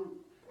 John,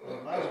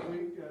 last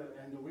week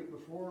and the week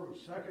before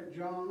with 2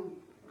 John.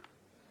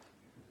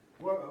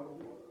 What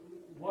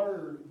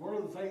are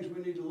the things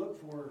we need to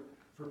look for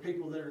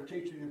people that are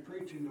teaching and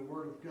preaching the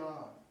Word of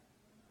God?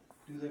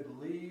 Do they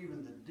believe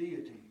in the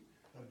deity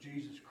of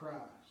Jesus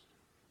Christ?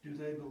 Do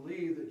they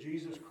believe that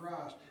Jesus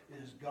Christ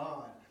is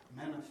God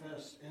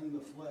manifest in the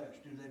flesh?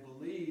 Do they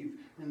believe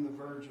in the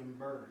virgin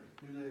birth?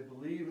 Do they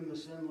believe in the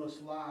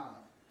sinless life?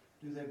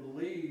 Do they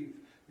believe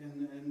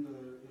in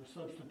the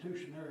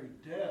substitutionary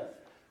death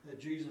that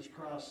Jesus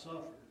Christ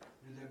suffered?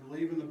 Do they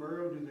believe in the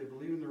burial? Do they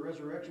believe in the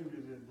resurrection?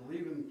 Do they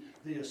believe in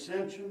the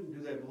ascension?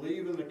 Do they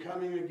believe in the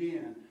coming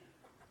again?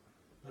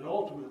 But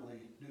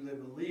ultimately, do they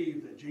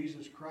believe that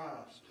Jesus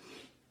Christ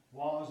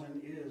was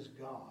and is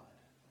God?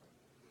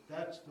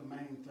 That's the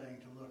main thing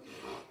to look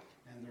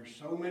at. And there's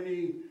so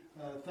many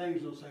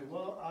things they'll say,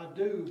 well, I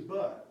do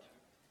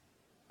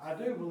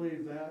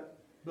believe that,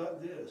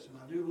 but this. And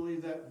I do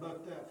believe that,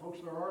 but that.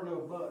 Folks, there are no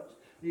buts.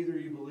 Either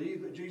you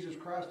believe that Jesus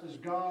Christ is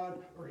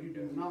God, or you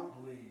do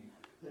not believe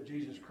that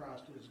Jesus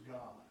Christ is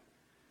God.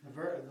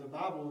 The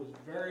Bible is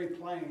very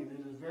plain.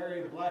 It is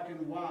very black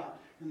and white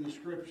in the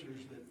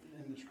scriptures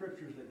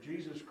that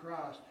Jesus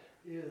Christ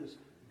is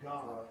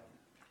God.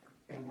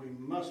 And we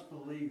must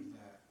believe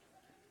that.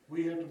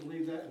 We have to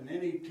believe that, and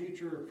any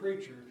teacher or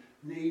preacher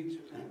needs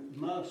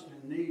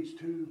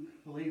to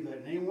believe that.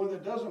 And anyone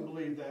that doesn't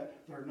believe that,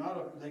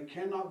 they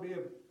cannot be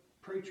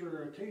preacher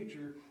or a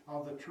teacher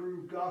of the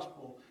true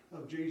gospel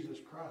of Jesus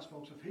Christ,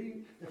 folks.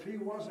 If he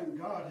wasn't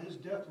God, his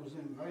death was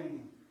in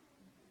vain.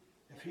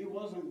 If he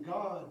wasn't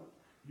God,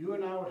 you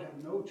and I would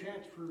have no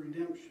chance for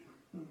redemption.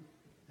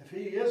 If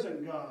he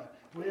isn't God,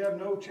 we have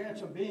no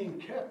chance of being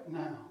kept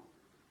now.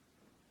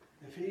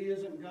 If he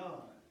isn't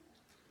God.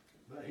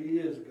 But he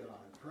is God.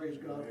 Praise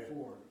God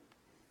for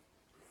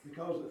it.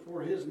 Because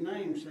for his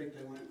name's sake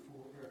they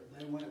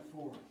went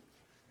forth.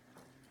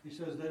 He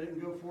says they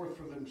didn't go forth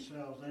for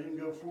themselves. They didn't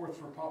go forth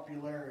for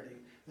popularity.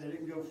 They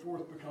didn't go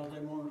forth because they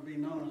wanted to be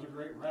known as a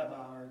great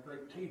rabbi or a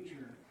great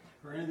teacher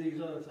or any of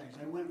these other things.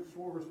 They went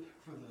forth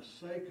for the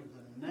sake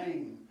of the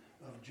name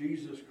of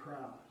Jesus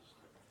Christ,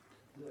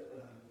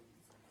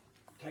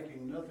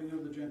 taking nothing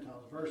of the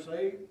Gentiles. Verse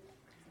 8,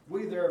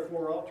 we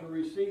therefore ought to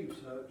receive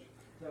such,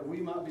 that we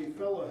might be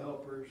fellow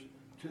helpers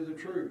to the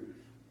truth.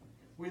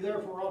 We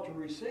therefore ought to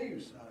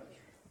receive such,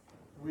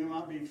 that we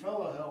might be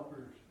fellow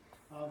helpers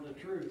of the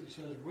truth. It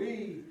says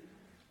we,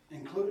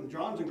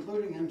 John's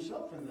including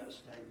himself in that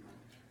statement.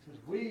 It says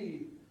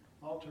we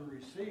ought to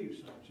receive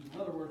such. In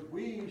other words,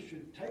 we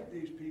should take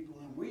these people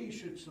and we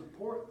should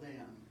support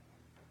them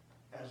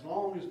as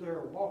long as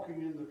they're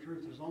walking in the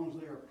truth, as long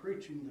as they are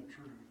preaching the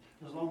truth,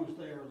 as long as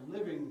they are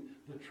living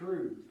the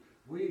truth.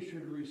 We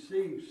should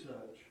receive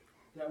such,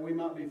 that we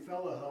might be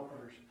fellow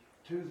helpers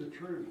to the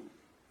truth.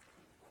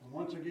 And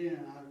once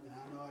again,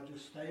 I know I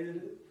just stated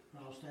it,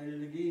 but I'll state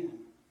it again.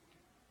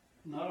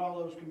 Not all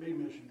those can be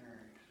missionaries.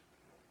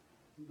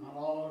 Not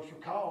all of us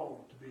are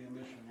called to be a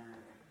missionary.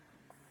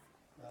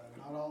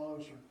 Not all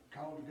of us are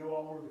called to go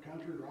all over the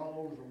country or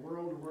all over the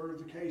world or wherever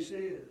the case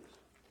is.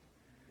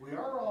 We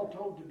are all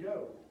told to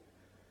go.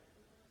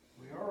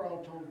 We are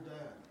all told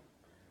that.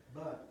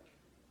 But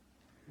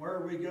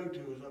where we go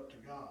to is up to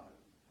God.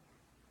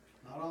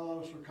 Not all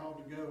of us are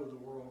called to go the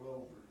world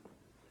over.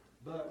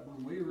 But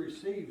when we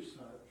receive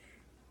such,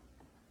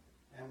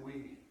 and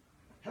we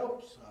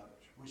help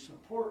such, we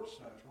support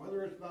such,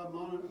 whether it's by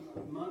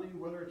money,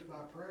 whether it's by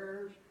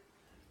prayers,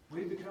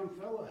 we become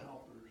fellow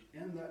helpers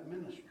in that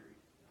ministry.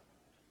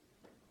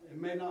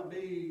 It may not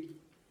be,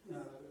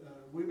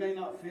 we may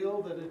not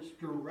feel that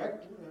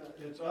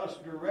it's us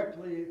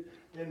directly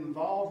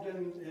involved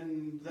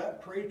in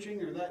that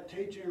preaching or that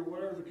teaching or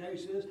whatever the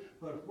case is,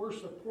 but if we're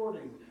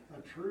supporting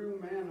a true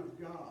man of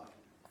God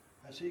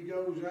as he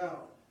goes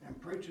out and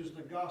preaches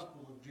the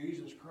gospel of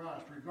Jesus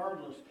Christ,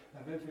 regardless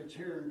of if it's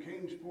here in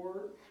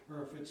Kingsport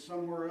or if it's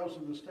somewhere else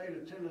in the state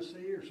of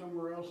Tennessee or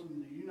somewhere else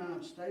in the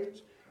United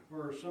States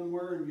or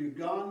somewhere in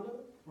Uganda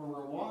or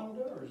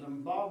Rwanda or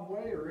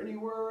Zimbabwe or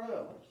anywhere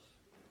else.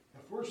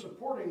 If we're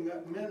supporting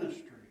that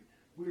ministry,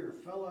 we are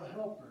fellow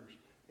helpers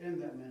in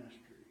that ministry.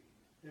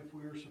 If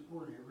we are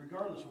supporting it,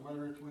 regardless of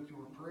whether it's with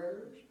your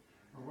prayers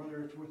or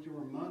whether it's with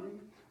your money,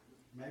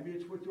 maybe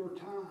it's with your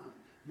time.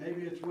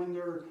 Maybe it's when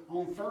they're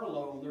on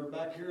furlough and they're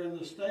back here in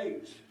the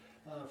States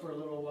for a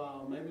little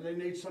while. Maybe they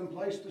need some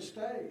place to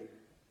stay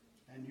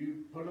and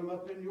you put them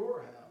up in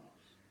your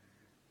house.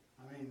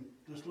 I mean,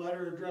 this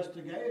letter addressed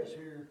to Gaius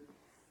here,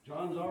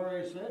 John's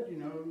already said,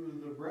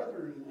 the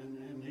brethren,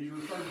 and he's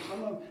referring to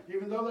some of them,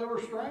 even though they were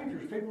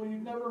strangers, people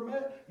you'd never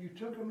met, you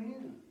took them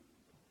in.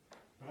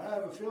 But I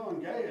have a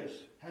feeling Gaius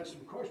had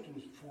some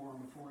questions for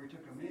him before he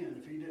took them in,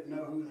 if he didn't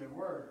know who they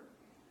were.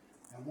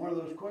 And one of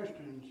those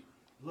questions,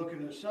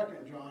 looking at 2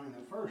 John and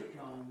at 1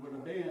 John, would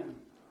have been,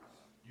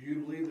 do you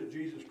believe that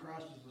Jesus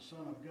Christ is the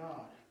Son of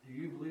God? Do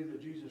you believe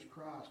that Jesus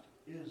Christ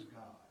is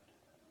God?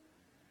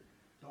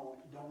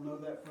 Don't know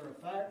that for a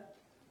fact,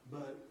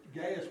 but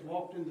Gaius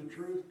walked in the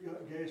truth.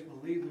 Gaius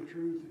believed the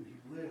truth, and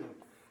he lived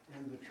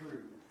in the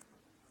truth.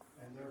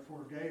 And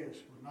therefore, Gaius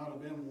would not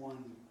have been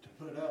one to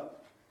put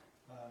up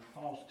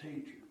false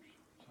teachers.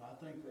 So I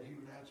think that he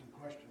would have had some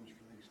questions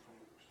for these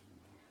folks.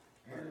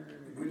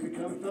 We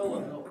become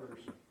fellow helpers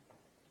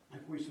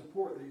if we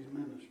support these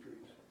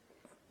ministries.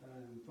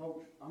 And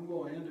folks, I'm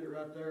going to end it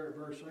right there at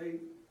verse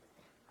 8.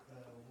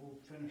 We'll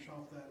finish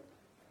off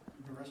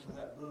the rest of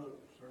that book,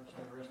 or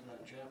say the rest of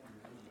that chapter.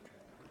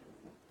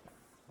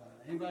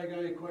 Anybody got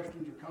any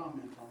questions or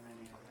comments on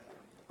any of that?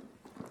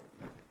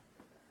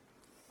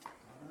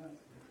 All right.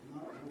 If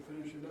not, we'll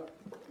finish it up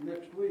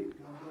next week.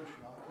 God bless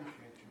y'all.